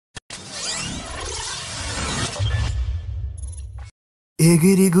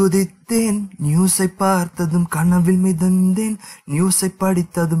எகிரி குதித்தேன் நியூஸை பார்த்ததும் கனவில் மிதந்தேன் நியூஸை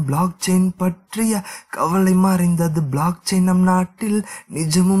படித்ததும் பிளாக் செயின் பற்றிய கவலை மறைந்தது பிளாக் செயின் நம் நாட்டில்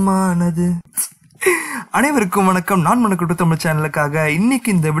நிஜமுமானது. அனைவருக்கும் வணக்கம். நான் மனக்குட்டு தமிழ் சேனலுக்காக இன்னைக்கு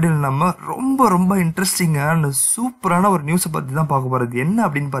இந்த வீடியோவில் நம்ம ரொம்ப இன்ட்ரெஸ்டிங்கான சூப்பரான ஒரு நியூஸை பற்றி தான் பார்க்க போகிறது. என்ன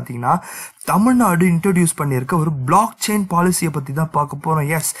அப்படின்னு பார்த்தீங்கன்னா, தமிழ்நாடு இன்ட்ரோடியூஸ் பண்ணியிருக்க ஒரு பிளாக் செயின் பாலிசியை பற்றி தான் பார்க்க போகிறோம்.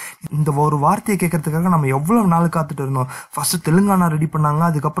 எஸ், இந்த ஒரு வார்த்தையை கேட்கறதுக்காக நம்ம எவ்வளோ நாள் காத்துட்டு இருந்தோம். ஃபர்ஸ்ட் தெலுங்கானா ரெடி பண்ணாங்க,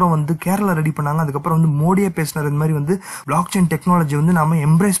 அதுக்கப்புறம் கேரளா ரெடி பண்ணாங்க, அதுக்கப்புறம் மோடியே பேசினார். இந்த மாதிரி பிளாக் செயின் டெக்னாலஜி நம்ம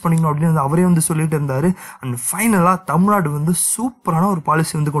எம்ப்ரேஸ் பண்ணிக்கணும் அப்படின்னு அவரே சொல்லிட்டு இருந்தார். அண்ட் ஃபைனலாக தமிழ்நாடு சூப்பரான ஒரு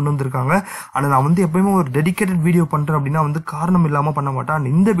பாலிசி கொண்டு வந்திருக்காங்க. ஆனால் நான் எப்பயுமே ஒரு டெடிகேட்டட் வீடியோ பண்றேன் அப்படின்னா காரணம் இல்லாம பண்ண மாட்டேன்.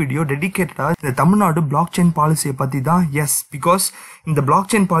 இந்த வீடியோ டெடிகேட்டடா இந்த தமிழ்நாடு பிளாக் செயின் பாலிசியை பத்தி தான். எஸ், பிகாஸ் இந்த பிளாக்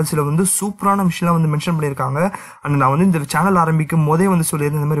செயின் பாலிசியில சூப்பரான விஷயம் மென்ஷன் பண்ணியிருக்காங்க. அண்ட் நான் இந்த சேனல் ஆரம்பிக்கும் போதே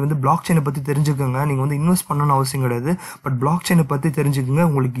சொல்லியிருந்தேன், இந்த மாதிரி பிளாக் செயினை பத்தி தெரிஞ்சுக்கோங்க. நீங்க இன்வெஸ்ட் பண்ணணும்னு அவசியம் கிடையாது, பட் பிளாக் செயினை பத்தி தெரிஞ்சுக்கோங்க.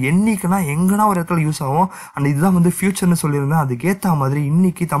 உங்களுக்கு என்னைக்குன்னா எங்கன்னா ஒரு இடத்துல யூஸ் ஆகும். அண்ட் இதுதான் ஃபியூச்சர்னு சொல்லியிருந்தேன். அதுக்கேற்ற மாதிரி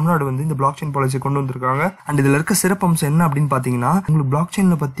இன்னைக்கு தமிழ்நாடு இந்த பிளாக் செயின் பாலிசி கொண்டு வந்திருக்காங்க. அண்ட் இதுல இருக்க சிறப்பம்சம் என்ன அப்படின்னு பாத்தீங்கன்னா, உங்களுக்கு பிளாக்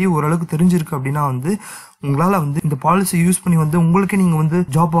செயினை பத்தி ஓரளவுக்கு தெரிஞ்சிருக்கு அப்படின்னா உங்களால இந்த பாலிசி யூஸ் பண்ணி உங்களுக்கு நீங்க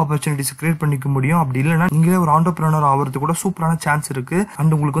ஜாப் ஆப்பர்ச்சுனிட்டிஸ் கிரியேட் பண்ணிக்க முடியும். அப்படி இல்லைன்னா நீங்களே ஒரு ஆண்டர்பிரினர் ஆகிறது கூட சூப்பரான சான்ஸ் இருக்கு.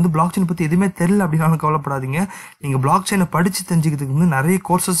 அண்ட் உங்களுக்கு பிளாக் செயின் பத்தி எதுவுமே தெரியல அப்படின்னாலும் கவலைப்படாதீங்க. நீங்க பிளாக் செயினை படிச்சு தெரிஞ்சுக்கிறதுக்கு நிறைய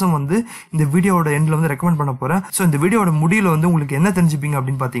கோர்சஸும் இந்த வீடியோட எண்ட்ல ரெக்கமெண்ட் பண்ண போறேன். ஸோ இந்த வீடியோட முடியல உங்களுக்கு என்ன தெரிஞ்சுப்பீங்க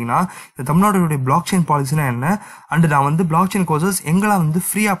அப்படின்னு பாத்தீங்கன்னா, இந்த தமிழ்நாடு பிளாக் செயின் பாலிசினா என்ன, அண்ட் நான் பிளாக் செயின் கோர்சஸ் எங்கெல்லாம்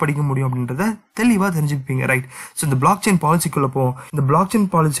ஃப்ரீயா படிக்க முடியும் அப்படின்றத தெளிவா தெரிஞ்சுப்பீங்க. ரைட். ஸோ இந்த பிளாக் செயின் பாலிசிக்குள்ள போவோம். இந்த பிளாக் செயின்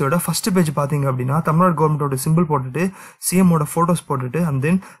பாலிசியோட ஃபர்ஸ்ட் பேஜ் பாத்தீங்க அப்படின்னா, தமிழ்நாடு கவர்மெண்டோட சிம்பிள் போட்டுட்டு சிஎமோட போட்டோஸ் போட்டுட்டு and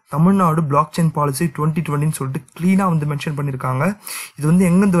then Tamil Nadu block chain policy 2020 சொல்லிட்டு கிளீனா மென்ஷன் பண்ணிருக்காங்க. இது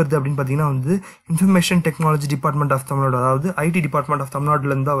எங்கிருந்து வருது அப்படின்னு பாத்தீங்கன்னா, information technology department of Tamil Nadu, அதாவது ஐடி டிபார்ட்மெண்ட் ஆஃப்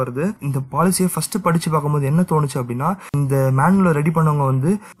தமிழ்நாடுல இருந்தா வருது. இந்த பாலிசியை ஃபர்ஸ்ட் படிச்சு பார்க்கும்போது என்ன தோணுச்சு அப்படின்னா, இந்த மேனுவல் ரெடி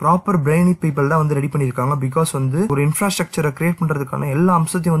பண்ணவங்க ப்ராப்பர் பிரெயினி பீப்பிள் தான் ரெடி பண்ணிருக்காங்க. பிகாஸ் ஒரு இன்ஃப்ராஸ்ட்ரக்சரை கிரியேட் பண்றதுக்கான எல்லா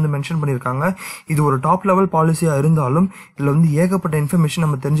அம்சத்தையும் மென்ஷன் பண்ணிருக்காங்க. இது ஒரு டாப் லெவல் பாலிசியா இருந்தாலும் இதுல ஏகப்பட்ட இன்ஃபர்மேஷன்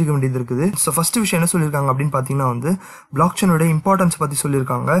நம்ம தெரிஞ்சுக்க வேண்டியது இருக்குது. ஸோ ஃபர்ஸ்ட் விஷயம் என்ன சொல்லியிருக்காங்க அப்படின்னு பாத்தீங்கன்னா, பிளாக் செயினோட இம்பார்ட்டன்ஸ் பத்தி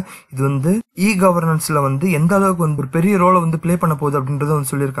சொல்லியிருக்காங்க. இது இ கவர்னன்ஸ்ல எந்த அளவுக்கு ஒரு பெரிய ரோலை பிளே பண்ண போகுது அப்படின்றத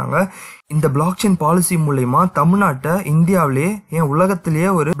சொல்லியிருக்காங்க. இந்த பிளாக் செயின் பாலிசி மூலமா தமிழ்நாட்டை இந்தியாவிலேயே ஏன் உலகத்திலேயே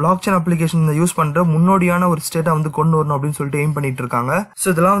ஒரு பிளாக் செயின் அப்ளிகேஷன் யூஸ் பண்ற முன்னோடியான ஒரு ஸ்டேட்டா கொண்டு வரணும் அப்படின்னு சொல்லிட்டு எய்ம் பண்ணிட்டு இருக்காங்க. ஸோ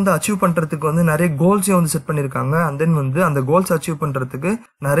இதெல்லாம் அச்சீவ் பண்றதுக்கு நிறைய கோல்ஸையும் செட் பண்ணிருக்காங்க. அண்ட் தென் அந்த கோல்ஸ் அச்சீவ் பண்றதுக்கு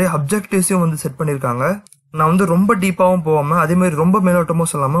நிறைய அப்ஜெக்டிவ்ஸையும் செட் பண்ணிருக்காங்க. நான் ரொம்ப டீப்பாவும் போகாம அதே மாதிரி ரொம்ப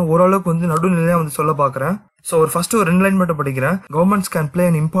மேலோட்டமும் சொல்லாம ஓரளவுக்கு நடுநிலையா சொல்ல பாக்குறேன். So first ஒரு 2 லைன் மட்டும் படிக்கிறேன். Governments can play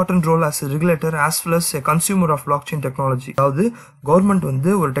an important role as a regulator as well as a consumer of blockchain technology. அதாவது கவர்மெண்ட்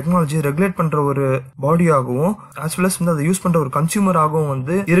ஒரு டெக்னாலஜி ரெகுலேட் பண்ற ஒரு பாடியாகவும் as well as அதை யூஸ் பண்ற ஒரு கன்சியூமர் ஆகவும்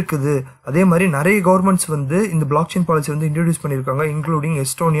இருக்குது. அதே மாதிரி நிறைய கவர்மெண்ட்ஸ் இந்த பிளாக் செயின் பாலிசி இன்ட்ரோடியூஸ் பண்ணிருக்காங்க, including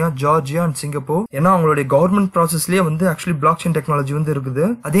Estonia, Georgia and Singapore. ஏன்னா அவங்களுடைய government ப்ராசஸ்லயே actually block chain technology இருக்குது.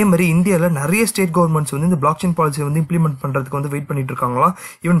 அதே மாதிரி இந்தியால நிறைய ஸ்டேட் கவர்மெண்ட்ஸ் இந்த பிளாக் செயின் பாலிசி இம்ப்ளிமெண்ட் பண்றதுக்கு வெயிட் பண்ணிட்டு இருக்காங்களா.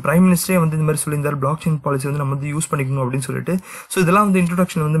 ஈவன் பிரைம் மினிஸ்டரே இந்த மாதிரி சொல்லியிருந்தாரு, பிளாக் செயின் பாலிசி நம்ம யூஸ் பண்ணிக்கணும் அப்படின்னு சொல்லிட்டு. சோ இதெல்லாம்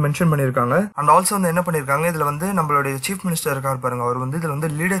இன்ட்ரோடக்ஷன் மென்ஷன் பண்ணிருக்காங்க. அண்ட் ஆல்சோ என்ன பண்ணிருக்காங்க, இதுல நம்மளுடைய சீஃப் மினிஸ்டர் இருக்காரு பாருங்க, அவர் இதுல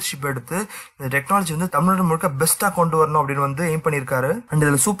லீடர்ஷிப் எடுத்து இந்த டெக்னாலஜி தமிழ்நாடு முழுக்க பெஸ்டா கொண்டு வரணும் அப்படின்னு எய்ம் பண்ணிருக்காரு. அண்ட்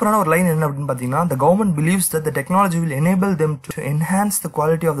இதுல சூப்பரான ஒரு லைன் என்ன அப்படின்னு பாத்தீங்கன்னா, the government believes that the technology will enable them to enhance the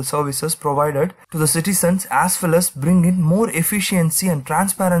quality of the services provided to the citizens as well as bring in more efficiency and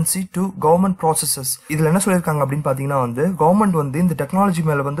transparency to government processes. இதுல என்ன சொல்லிருக்காங்க அப்படின்னு பாத்தீங்கன்னா, government இந்த technology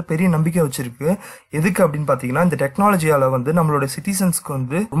மேல பெரிய நம்பிக்கை வச்சிருக்கு. எதுக்கு அப்படின்னு பாத்தீங்கன்னா, இந்த டெக்னாலஜியால நம்மளோட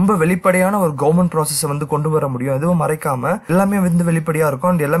சிட்டிசன்ஸ்க்கு ரொம்ப வெளிப்படையான ஒரு கவர்மெண்ட் ப்ராசஸ் கொண்டு வர முடியும். எதுவும் மறைக்காம எல்லாமே வெளிப்படையா இருக்கும்.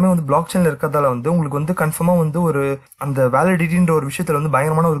 அண்ட் எல்லாமே பிளாக் செயின்ல இருக்கிறதால உங்களுக்கு கன்ஃபார்மா ஒரு அந்த வேலிடிட்டின்ற ஒரு விஷயத்துல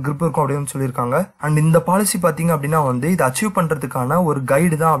பயங்கரமான ஒரு கிரிப் இருக்கும் அப்படின்னு சொல்லியிருக்காங்க. அண்ட் இந்த பாலிசி பாத்தீங்க அப்படின்னா இதை அச்சீவ் பண்றதுக்கான ஒரு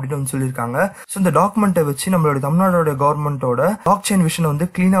கைடு தான் அப்படின்னு சொல்லியிருக்காங்க. ஸோ இந்த டாக்குமெண்ட்டை வச்சு நம்மளோட தமிழ்நாடோட கவர்மெண்டோட பிளாக் செயின் விஷன்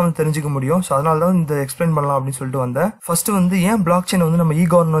கிளீனா தெரிஞ்சுக்க முடியும். ஸோ அதனால தான் இந்த எக்ஸ்பிளைன் பண்ணலாம் அப்படின்னு சொல்லிட்டு வந்தேன். ஃபர்ஸ்ட் ஏன் பிளாக் செயின் நம்ம இ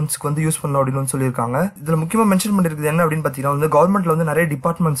கவர்னன்ஸ்க்கு யூஸ் பண்ணலாம் அப்படின்னு சொல்லியிருக்காங்க. இதுல முக்கியமா மென்ஷன் பண்ணிருக்குது என்ன அப்படின்னு பாத்தீங்கன்னா, கவர்மெண்ட்ல நிறைய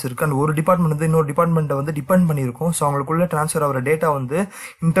டிபார்ட்மெண்ட்ஸ் இருக்கு. அண்ட் ஒரு டிபார்ட்மெண்ட் இன்னொரு டிபார்ட்மெண்ட் டிபெண்ட் பண்ணிருக்கும். ஸோ அவங்களுக்குள்ள டிரான்ஸ்ஃபர் ஆகிற டேட்டா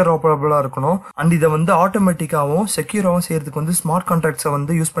இன்டர்ஆப்பரபிளா இருக்கணும். அண்ட் இதை ஆட்டோமேட்டிக்காவும் செக்யூராவும் செய்யறதுக்கு ஸ்மார்ட்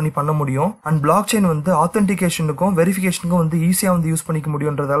கான்ட்ராக்ட்ஸை யூஸ் பண்ணி பண்ண முடியும். அண்ட் பிளாக் செயின் ஆத்தென்டிகேஷனுக்கும் வெரிஃபிகேஷனுக்கும் ஈஸியா யூஸ் பண்ணிக்க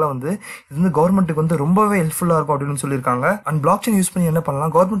முடியும்ன்றதால இது கவர்மெண்ட்டுக்கு ரொம்பவே ஹெல்ப்ஃபுல்லா இருக்கும் அப்படின்னு சொல்லியிருக்காங்க. அண்ட் பிளாக் செயின் யூஸ் பண்ணி என்ன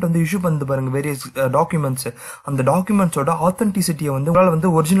பண்ணலாம், கவர்மெண்ட் இஷ்யூ பண்ணி பாருங்க வேரியஸ் டாக்குமெண்ட்ஸ். அந்த டாக்குமெண்ட்ஸோட ஆத்தென்டிசிட்டியை உங்களால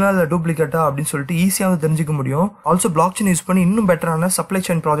ஒரிஜினலா டூப்ளிகேட்டா அப்படின்னு சொல்லிட்டு ஈஸியா தெரிஞ்சுக்க முடியும். ஆல்சோ பிளாக் செயின் யூஸ் பண்ணி இன்னும் பெட்டரான சப்ளை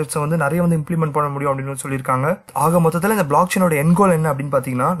செயின் ப்ராஜெக்ட்ஸ் வந்து நிறைய வந்து இம்ப்ளிமெண்ட் பண்ண முடியும் அப்படின்னு சொல்லியிருக்காங்க. ஆக மொத்தத்தில் இந்த பிளாக் செயினோட எண்ட் கோல் என்ன அப்படின்னு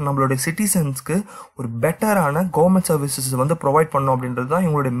பார்த்தீங்கன்னா, நம்மளுடைய சிட்டிசன்ஸ்க்கு ஒரு பெட்டரான கவர்மெண்ட் சர்வீசஸ் வந்து ப்ரொவைட் பண்ணணும் அப்படின்றது தான்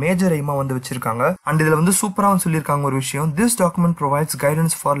இவங்களுடைய மேஜர் எய்மா வந்து வச்சிருக்காங்க. அண்ட் இதுல வந்து சூப்பராக சொல்லியிருக்காங்க ஒரு விஷயம், this document provides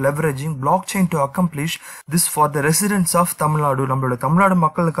guidance for leveraging block chain to accomplish this for the residents of Tamil Nadu. நம்மளோட தமிழ்நாடு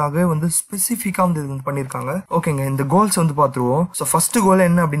மக்களுக்காக வந்து ஸ்பெசிஃபிக்காக வந்து இது பண்ணியிருக்காங்க. ஓகேங்க, இந்த கோல்ஸ் வந்து பார்த்துருவோம். ஸோ ஃபர்ஸ்ட் கோல்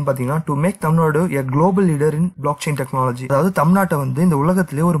என்ன அப்படின்னு பார்த்தீங்கன்னா, to make Tamil Nadu a global leader in block chain technology. அதாவது தமிழ்நாட்டை வந்து இந்த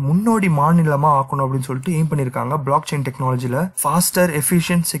உலகத்திலே ஒரு முன்னோடி மாநிலமா ஆக்கணும் அப்படின்னு சொல்லிட்டு எய்ம் பண்ணியிருக்காங்க. Block chain டெக்னாலஜில pastor,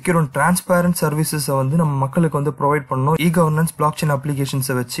 efficient, secure and transparent services வந்து நம்ம மக்களுக்கு வந்து ப்ரொவைட் பண்ணணும். இ கவர்னன்ஸ் பிளாக் செயின்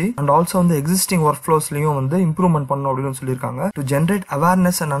அப்ளிகேஷன்ஸை வச்சு அண்ட் ஆல்சோ வந்து எக்ஸிஸ்டிங் ஒர்க் ஃப்ளோஸ்லையும் வந்து இம்ப்ரூவ்மெண்ட் பண்ணணும் அப்படின்னு சொல்லியிருக்காங்க. To generate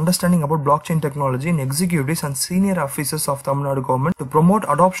awareness and understanding about block chain technology in executives and senior officers of Tamil Nadu government to promote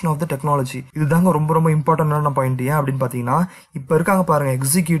adoption of the technology. இதுதாங்க ரொம்ப ரொம்ப இம்பார்ட்டன்டான பாயிண்ட். ஏன் அப்படின்னு பார்த்தீங்கன்னா, இப்போ இருக்காங்க பாருங்க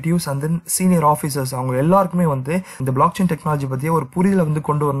executives and then senior officers, அவங்க எல்லாருக்குமே வந்து இந்த பிளாக் செயின் டெக்னாலஜி பற்றிய ஒரு புரிதலை வந்து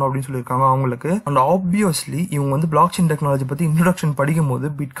கொண்டு வரணும் அப்படின்னு சொல்லியிருக்காங்க அவங்களுக்கு. அண்ட் ஆப்வியஸ்லி இவங்க வந்து பிளாக் செயின் டெக்னாலஜி பற்றி இன்ட்ரோடக்ஷன் படிக்கும் போது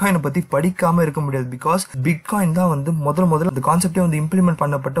பிட்காயினை பற்றி படிக்காம இருக்க முடியாது. பிகாஸ் பிட்காயின் தான் வந்து முதல்ல அந்த கான்செப்டே வந்து இம்ப்ளிமெண்ட்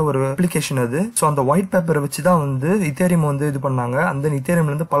பண்ணப்பட்ட ஒரு அப்ளிகேஷன் அது. ஸோ அந்த ஒயிட் பேப்பரை வச்சு தான் வந்து இத்தேரியம் வந்து இது பண்ணாங்க. அந்த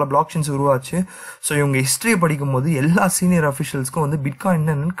இத்தேரியம்ல இருந்து பல பிளாக் செயின்ஸ் உருவாச்சு. ஸோ இவங்க ஹிஸ்டரியை படிக்கும் போது எல்லா சீனியர் அஃபிஷியல்ஸ்க்கும் வந்து பிட்காயின்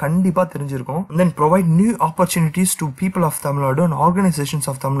என்னன்னு கண்டிப்பாக தெரிஞ்சிருக்கும். And then provide new opportunities to people of Tamil Nadu and organizations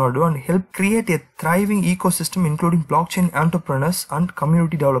of Tamil Nadu and help create a thriving ecosystem including blockchain entrepreneurs and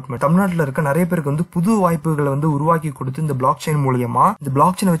community development. தமிழ்நாட்டில் இருக்க நிறைய பேருக்கு வந்து புது வாய்ப்புகளை வந்து உருவாக்கி கொடுத்து இந்த பிளாக் செயின் மூலியமா இந்த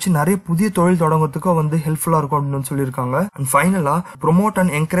பிளாக் செயினை வச்சு நிறைய புதிய தொழில் தொடங்குறதுக்கும் வந்து ஹெல்ப்ஃபுல்லா இருக்கும் அப்படின்னு சொல்லியிருக்காங்க. அண்ட் ஃபைனலா promote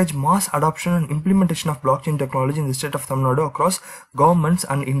and encourage mass adoption and implementation of block chain technology in the state of Tamil Nadu across governments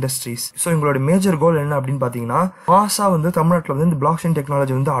and industries. So எங்களோட மேஜர் கோல் என்ன அப்படின்னு பார்த்தீங்கன்னா, மாசா வந்து தமிழ்நாட்டில் வந்து இந்த பிளாக் செயின்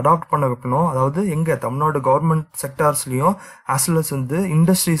டெக்னாலஜி வந்து அடாப்ட் பண்ண வைக்கணும். அதாவது எங்க Tamil Nadu government செக்டார்ஸ்லயும் as well as வந்து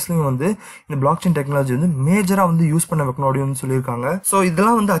இண்டஸ்ட்ரீஸ்லயும் வந்து இந்த பிளாக் செயின் டெக்னாலஜி வந்து மேஜரா வந்து யூஸ் பண்ண வைக்கணும் அப்படின்னு சொல்லியிருக்காங்க. ஸோ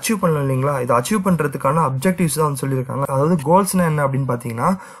இதெல்லாம் வந்து அச்சீவ் பண்ணலாம் இல்லைங்களா, இதை அச்சீவ் பண்றதுக்கான அப்ஜெக்டிவ்ஸ் தான் வந்து சொல்லியிருக்காங்க. அதாவது கோல்ஸ்னா என்ன அப்படின்னு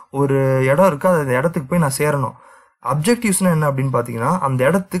பார்த்தீங்கன்னா, ஒரு இடம் இருக்கு, அந்த இடத்துக்கு போய் நான் சேரணும். அப்ஜெக்டிவ்ஸ்னா என்ன அப்படின்னு பார்த்தீங்கன்னா, அந்த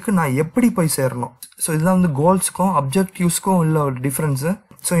இடத்துக்கு நான் எப்படி போய் சேரணும். ஸோ இதுதான் வந்து கோல்ஸ்க்கும் அப்ஜெக்டிவ்ஸ்க்கும் உள்ள ஒரு டிஃபரன்ஸு.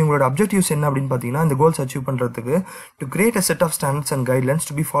 ஸோ இவங்களோட அப்ஜெக்டிவ்ஸ் என்ன அப்படின்னு பார்த்தீங்கன்னா, இந்த கோல்ஸ் அச்சீவ் பண்ணுறதுக்கு to create a set of standards and guidelines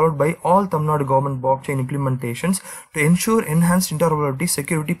to be followed by all Tamil Nadu government block chain implementations to ensure enhanced இன்டர்ஆபரபிலிட்டி,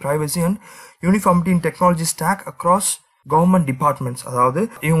 security, privacy and uniformity in technology stock across government departments. அதாவது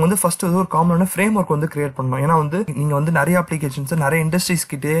இவங்க வந்து first ஒரு காமனான frame work வந்து create பண்ணணும். ஏன்னா வந்து நீங்கள் வந்து நிறைய அப்ளிகேஷன்ஸ் நிறைய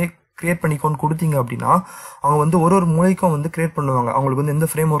இண்டஸ்ட்ரீஸ் கிட்டே கிரியேட் பண்ணிக்கோன்னு கொடுத்தீங்க அப்படின்னா அவங்க வந்து ஒரு மூலைக்கும் வந்து கிரியேட் பண்ணுவாங்க, அவங்களுக்கு வந்து எந்த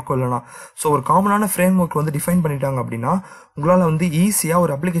ஃப்ரேம் ஒர்க்கும் இல்லைனா. ஸோ ஒரு காமனான ஃப்ரேம் ஒர்க் வந்து டிஃபைன் பண்ணிட்டாங்க அப்படின்னா உங்களால் வந்து ஈஸியாக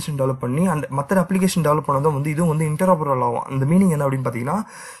ஒரு அப்ளிகேஷன் டெவலப் பண்ணி அந்த மற்ற அப்ளிகேஷன் டெவலப் பண்ணதும் வந்து இதுவும் வந்து இன்டர்ஆபரபிள் ஆகும். அந்த மீனிங் என்ன அப்படின்னு பார்த்தீங்கன்னா,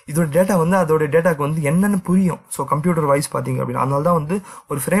 இதோட டேட்டா வந்து அதோட டேட்டாக்கு வந்து என்னென்னு புரியும். ஸோ கம்ப்யூட்டர் வைஸ் பார்த்தீங்க அப்படின்னா அதனால தான் வந்து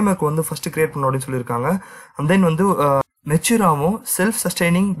ஒரு ஃப்ரேம் ஒர்க் வந்து ஃபர்ஸ்ட் கிரியேட் பண்ணணும் அப்படின்னு சொல்லியிருக்காங்க. அண்ட் தென் வந்து மெச்சூராகவும் செல்ஃப்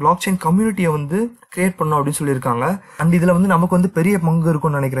சஸ்டைனிங் பிளாக் செயின் கம்யூனிட்டியை வந்து கிரியேட் பண்ணணும் அப்படின்னு சொல்லியிருக்காங்க. அண்ட் இதில் வந்து நமக்கு வந்து பெரிய பங்கு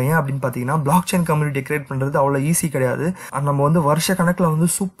இருக்கும்னு நினைக்கிறேன். ஏன் அப்படின்னு பார்த்தீங்கன்னா, பிளாக் செயின் கம்யூனிட்டியை கிரியேட் பண்ணுறது அவ்வளோ ஈஸி கிடையாது. அண்ட் நம்ம வந்து வருஷ கணக்கில் வந்து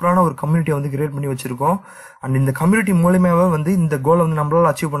சூப்பரான ஒரு கம்யூனிட்டியை வந்து கிரியேட் பண்ணி வச்சிருக்கோம். அண்ட் இந்த கம்யூனிட்டி மூலியமாவே வந்து இந்த கோலை வந்து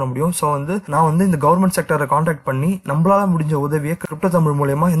நம்மளால அச்சீவ் பண்ண முடியும். ஸோ வந்து நான் வந்து இந்த கவர்மெண்ட் செக்டரை கான்டாக்ட் பண்ணி நம்மளால முடிஞ்ச உதவியை CryptoTamil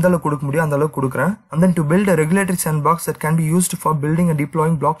மூலியமா எந்த அளவுக்கு கொடுக்க முடியும் அந்த அளவுக்கு கொடுக்குறேன். And then to build a regulatory sandbox that can be used for building and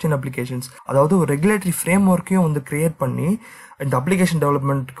deploying block chain applications. அதாவது ஒரு ரெகுலேட்டரி ஃப்ரேம் ஒர்க்கையும் வந்து கிரியேட் பண்ணி இந்த அப்ளிகேஷன்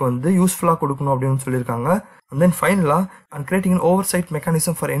டெவலப்மெண்ட்க்கு வந்து யூஸ்ஃபுல்லாக கொடுக்கணும் அப்படின்னு சொல்லியிருக்காங்க. And then finally, and creating an oversight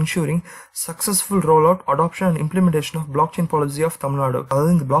mechanism for ensuring successful rollout, adoption and implementation of blockchain policy of Tamil Nadu.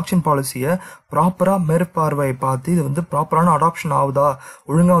 அதாவது இந்த blockchain பாலிசியை ப்ராப்பராக மேற்பார்வையை பார்த்து இது வந்து ப்ராப்பரான அடாப்ஷன் ஆகுதா,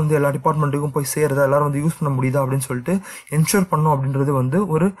 ஒழுங்காக வந்து எல்லா டிபார்ட்மெண்ட்டுக்கும் போய் சேருதா, எல்லாரும் வந்து யூஸ் பண்ண முடியுதா அப்படின்னு சொல்லிட்டு என்ஷூர் பண்ணணும் அப்படின்றது வந்து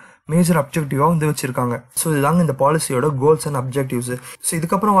ஒரு மேஜர் அப்ஜெக்டிவாக வந்து வச்சிருக்காங்க. ஸோ இதுதாங்க இந்த பாலிசியோட கோல்ஸ் அண்ட் அப்ஜெக்டிவ்ஸ். ஸோ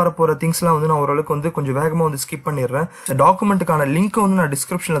இதுக்கப்புறம் வரப்போகிற திங்ஸ்லாம் வந்து நான் ஓரளவுக்கு வந்து கொஞ்சம் வேகமாக வந்து ஸ்கிப் பண்ணிடுறேன். ஸோ டாக்குமெண்ட்டுக்கான லிங்க்கை வந்து நான்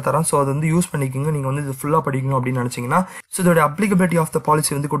டிஸ்கிரிப்ஷனில் தரேன். ஸோ அதை வந்து யூஸ் பண்ணிக்கோங்க நீங்கள் வந்து இது ஃபுல்லாக படிக்கணும் அப்படின்னு நினச்சிங்கன்னா. ஸோ இதோட அப்ளிகபிலிட்டி ஆஃப் த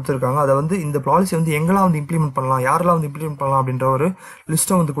பாலிசி வந்து கொடுத்துருக்காங்க. அதை வந்து இந்த பாலிசி வந்து எங்கெல்லாம் வந்து இம்ப்ளிமெண்ட் பண்ணலாம், யாரெல்லாம் வந்து இம்ப்ளிமெண்ட் பண்ணலாம் அப்படின்ற ஒரு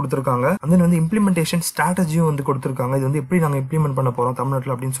லிஸ்ட்டும் வந்து கொடுத்துருக்காங்க. அந்த வந்து இம்ப்ளிமெண்டேஷன் ஸ்ட்ராட்டஜியும் வந்து கொடுத்துருக்காங்க. இது வந்து எப்படி நாங்கள் இம்ப்ளிமெண்ட் பண்ண போகிறோம்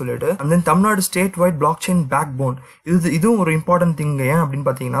தமிழ்நாட்டில் அப்படின்னு சொல்லிட்டு. And then Tamil Nadu state white block chain back phone, இதுவும் ஒரு இம்பார்ட்டன்ட் திங். ஏன் அப்படின்னு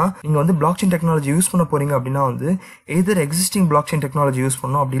பார்த்தீங்கன்னா, நீங்கள் வந்து பிளாக் செயின் டெக்னாலஜி யூஸ் பண்ண போறீங்க அப்படின்னா வந்து எதர் existing block chain technology use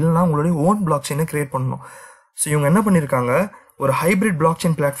பண்ணணும், அப்படி இல்லைன்னா உங்களுடைய ஓன் பிளாக் செயினை கிரியேட் பண்ணணும். ஸோ இவங்க என்ன பண்ணியிருக்காங்க, ஒரு ஹைபிரிட் பிளாக்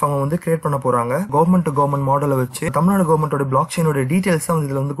செயின் பிளாட்ஃபார்மை வந்து கிரியேட் பண்ண போறாங்க. கவர்மெண்ட் டு கவர்மெண்ட் மாடலை வச்சு தமிழ்நாடு கவர்மெண்டோட பிளாக் செயினோட டீடைல்ஸ் தான்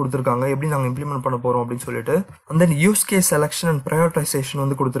இதுல வந்து கொடுத்துருக்காங்க, எப்படி நாங்கள் இம்ப்ளிமெண்ட் பண்ண போறோம் அப்படின்னு சொல்லிட்டு. அந்த use case selection and prioritisation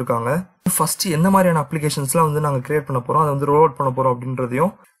வந்து கொடுத்துருக்காங்க. ஃபர்ஸ்ட் எந்த மாதிரியான அப்ளிகேஷன்ஸ்லாம் வந்து நாங்கள் கிரியேட் பண்ண போறோம், அதை வந்து ரோல் அவுட் பண்ண போறோம்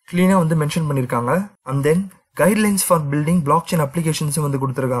அப்படின்றதையும் கிளீனா வந்து மென்ஷன் பண்ணியிருக்காங்க. And then guidelines for building block chain அப்ளிகேஷன்ஸும் வந்து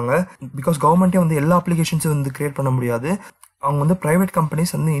கொடுத்துருக்காங்க. பிகாஸ் கவர்மெண்ட்டே வந்து எல்லா அப்ளிகேஷன்ஸும் வந்து கிரியேட் பண்ண முடியாது. அவங்க வந்து பிரைவேட்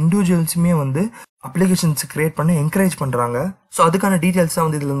கம்பெனிஸ் வந்து இண்டிவிஜுவல்ஸுமே வந்து அப்ளிகேஷன்ஸ் கிரியேட் பண்ண என்கரேஜ் பண்ணுறாங்க. ஸோ அதுக்கான டீட்டெயில்ஸ் தான்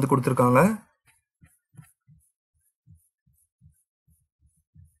வந்து இதில் வந்து கொடுத்துருக்காங்க.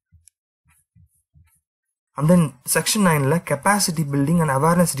 And then section 9ல் capacity building and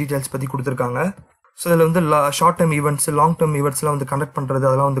awareness details பற்றி கொடுத்துருக்காங்க. ஸோ இதில் வந்து short term events, long term ஈவெண்ட்ஸ்லாம் வந்து கண்டக்ட் பண்ணுறது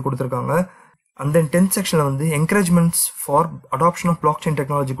அதெல்லாம் வந்து கொடுத்துருக்காங்க. அண்ட் தென் 10th செக்ஷனில் வந்து encouragements for adoption of block chain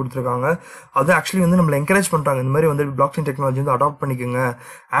technology கொடுத்துருக்காங்க. அது ஆக்சுவலி வந்து நம்மளை என்கரேஜ் பண்ணுறாங்க, இந்த மாதிரி வந்து பிளாக் செயின் டெக்னாலஜி வந்து அடாப்ட் பண்ணிக்கோங்க.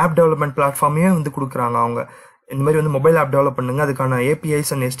 ஆப் டெவலப்மெண்ட் பிளாட்ஃபார்மே வந்து கொடுக்குறாங்க அவங்க. இந்த மாதிரி வந்து மொபைல் ஆப் டெவலப் பண்ணுங்க, அதுக்கான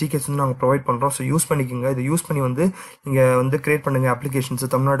ஏபிஐஸ் அண்ட் எஸ்டிகேஸ் வந்து நாங்கள் ப்ரொவைட் பண்ணுறோம். ஸோ யூஸ் பண்ணிக்கோங்க, இதை யூஸ் பண்ணி வந்து நீங்கள் வந்து கிரியேட் பண்ணுங்க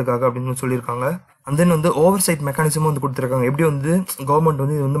அப்ளிகேஷன்ஸ் தமிழ்நாட்டுக்காக அப்படின்னு சொல்லியிருக்காங்க. அண்ட் தென் வந்து ஓவர் சைட் மெக்கானிசமும் வந்து கொடுத்துருக்காங்க. எப்படி வந்து கவர்மெண்ட்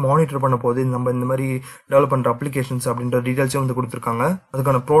வந்து இது வந்து மானிட்டர் பண்ண போகுது நம்ம இந்த மாதிரி டெவலப் பண்ணுற அப்ளிகேஷன்ஸ் அப்படின்ற டீட்டெயில்ஸும் வந்து கொடுத்துருக்காங்க.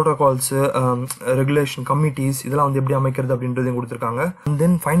 அதுக்கான ப்ரோட்டோகால்ஸு, ரெகுலேஷன் கமிட்டிஸ் இதெல்லாம் வந்து எப்படி அமைக்கிறது அப்படின்றதையும் கொடுத்துருக்காங்க. அண்ட்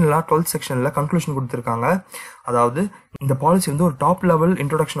தென் ஃபைனலாக 12th செக்ஷனில் கன்க்ளூஷன் கொடுத்துருக்காங்க. அதாவது இந்த பாலிசி வந்து ஒரு டாப் லெவல்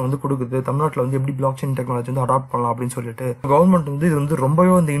இன்ட்ரோடக்ஷன் வந்து கொடுக்குது, தமிழ்நாட்டில் வந்து எப்படி பிளாக் செயின் டெக்னாலஜி வந்து அடாப்ட் பண்ணலாம் அப்படின்னு சொல்லிட்டு. கவர்மெண்ட் வந்து இது வந்து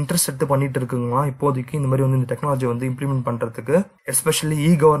ரொம்பவே வந்து இன்ட்ரெஸ்ட் எடுத்து பண்ணிட்டு இருக்குங்களா இப்போதைக்கு இந்த மாதிரி வந்து இந்த டெக்னாலஜி வந்து இம்ப்ளிமெண்ட் பண்ணுறதுக்கு, எஸ்பெஷலி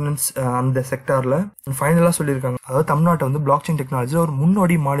கவர்னன்ஸ் அந்த செக்டாரில். ஃபைனலாக சொல்லியிருக்காங்க, அதாவது தமிழ்நாட்டை வந்து பிளாக் செயின் டெக்னாலஜியில் ஒரு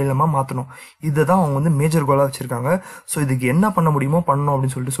முன்னோடி மாநிலமாக மாற்றணும், இதை தான் அவங்க வந்து மேஜர் கோலாக வச்சிருக்காங்க. ஸோ இதுக்கு என்ன பண்ண முடியுமோ பண்ணணும்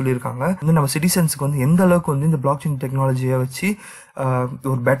அப்படின்னு சொல்லியிருக்காங்க. வந்து நம்ம சிட்டிசன்ஸுக்கு வந்து எந்த அளவுக்கு வந்து இந்த பிளாக் செயின் டெக்னாலஜியை வச்சு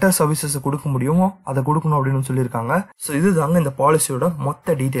ஒரு பெட்டர் சர்வீசஸ் கொடுக்க முடியுமோ அதை கொடுக்கணும் அப்படின்னு சொல்லியிருக்காங்க. ஸோ இதுதாங்க இந்த பாலிசியோட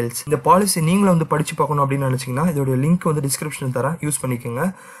மொத்த டீட்டெயில்ஸ். இந்த பாலிசி நீங்களும் வந்து படிச்சு பார்க்கணும் அப்படின்னு நினைச்சீங்கன்னா இதோட லிங்க் வந்து டிஸ்கிரிப்ஷனில் தரேன், யூஸ் பண்ணிக்கோங்க.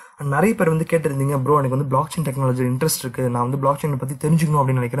 நிறைய பேர் வந்து கேட்டிருந்தீங்க, ப்ரோ எனக்கு வந்து பிளாக் செயின் டெக்னாலஜி இன்ட்ரெஸ்ட் இருக்குது, நான் வந்து பிளாக் செயினை பற்றி தெரிஞ்சுக்கணும்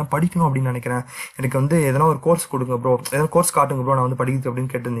அப்படின்னு நினைக்கிறேன், படிக்கணும் அப்படின்னு நினைக்கிறேன், எனக்கு வந்து எதனா ஒரு கோர்ஸ் கொடுங்க ப்ரோ, எதனா கோர்ஸ் காட்டுங்க ப்ரோ நான் வந்து படிக்கிறது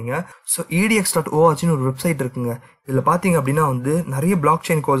அப்படின்னு கேட்டிருந்தீங்க. ஸோ edx.org ஒரு வெப்சைட் இருக்குங்க. இதில் பார்த்தீங்க அப்படின்னா வந்து நிறைய பிளாக்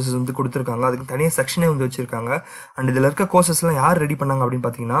செயின் கோர்சஸ் வந்து கொடுத்துருக்காங்க, அதுக்கு தனியாக செக்ஷனே வந்து வச்சிருக்காங்க. அண்ட் இதில் இருக்க கோர்சஸ்லாம் யார் ரெடி பண்ணாங்க அப்படின்னு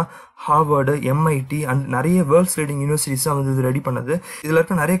பார்த்தீங்கன்னா ஹார்வர்டு, MIT அண்ட் நிறைய வேர்ல்ட்ஸ் லீடிங் யூனிவர்சிட்டிஸ் தான் வந்து இது ரெடி பண்ணது. இதில்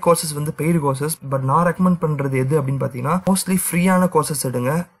இருக்க நிறைய கோர்சஸ் வந்து பெய்டு கோர்சஸ். பட் நான் ரெக்கமெண்ட் பண்ணுறது எது அப்படின்னு பார்த்தீங்கன்னா மோஸ்ட்லி ஃப்ரீயான கோர்சஸ்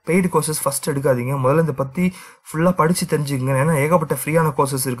எடுங்க, பெய்டு கோர்சஸ் ஃபஸ்ட் எடுக்காதீங்க. முதல்ல இதை பற்றி ஃபுல்லாக படித்து தெரிஞ்சுக்கங்க, ஏன்னா ஏகப்பட்ட ஃப்ரீயான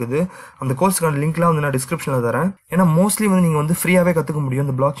கோர்சஸ் இருக்குது. அந்த கோர்ஸுக்கான லிங்க்லாம் வந்து நான் டிஸ்கிரிப்ஷனில் தரேன். ஏன்னா மோஸ்ட்லி வந்து நீங்கள் வந்து ஃப்ரீயாகவே கற்றுக்க முடியும்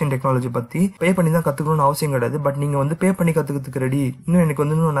இந்த பிளாக் செயின் டெக்னாலஜி பற்றி. பே பண்ணி தான் கற்றுக்கணும்னு அவசியம் கிடையாது. பட் நீங்கள் வந்து பே பண்ணி கற்றுக்கிறதுக்கு ரெடி, இன்னும் எனக்கு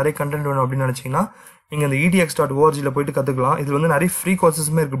வந்து இன்னும் நிறைய கண்டென்ட் வேணும் அப்படின்னு நினச்சிங்கன்னா நீங்கள் இந்த edx.org போயிட்டு கற்றுக்கலாம். இதில் வந்து நிறைய ஃப்ரீ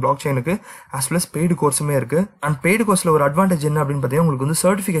கோர்சஸுமே இருக்குது black செயினுக்கு, as well as paid கோர்ஸுமே இருக்குது. அண்ட் பெய்டு கோர்ஸில் ஒரு அட்வான்டேஜ் என்ன அப்படின்னு பார்த்தீங்கன்னா உங்களுக்கு வந்து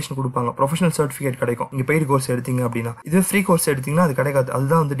சர்டிஃபிகேஷன் கொடுப்பாங்க, ப்ரொஃபஷனல் சர்டிஃபிகேட் கிடைக்கும் நீங்கள் பெய்டு கோர்ஸ் எடுத்தீங்க அப்படின்னா. இதுவே ஃப்ரீ கோர்ஸ் எடுத்தீங்கன்னா அது கிடைக்காது,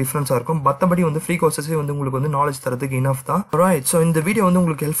 அதுதான் வந்து டிஃப்ரென்ஸாக இருக்கும். மற்றபடி வந்து ஃப்ரீ கோர்ஸஸே வந்து உங்களுக்கு வந்து நாலேஜ் தரதுக்கு இனஃப் தான். ரைட், ஸோ இந்த வீடியோ வந்து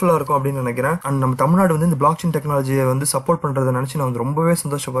உங்களுக்கு ஹெல்ப்ஃபுல்லாக இருக்கும் அப்படின்னு நினைக்கிறேன். அண்ட் நம்ம தமிழ்நாடு வந்து இந்த பிளாக் செயின் டெக்னாலஜியை வந்து சப்போர்ட் பண்ணுறதை நினச்சி நான் வந்து ரொம்பவே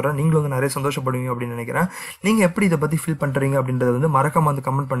சந்தோஷப்படுறேன். நீங்களும் வந்து நிறைய சந்தோஷப்படுவீங்க அப்படின்னு நினைக்கிறேன். நீங்கள் எப்படி இதை பற்றி ஃபீல் பண்ணுறீங்க அப்படின்றத வந்து மறக்காம வந்து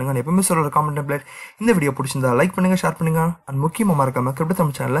கமெண்ட் பண்ணுங்க. நான் எப்பவுமே சொல்கிற காமெண்ட் டெம்ப்ளேட் இந்த வீடியோ பிடிச்சிருந்தா லைக் பண்ணுங்க, ஷேர் பண்ணுங்க, அண்ட் முக்கியமாக மறக்காம கிரிப்டோ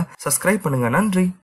தமிழ் சேனலை சப்ஸ்கிரைப் பண்ணுங்க. நன்றி.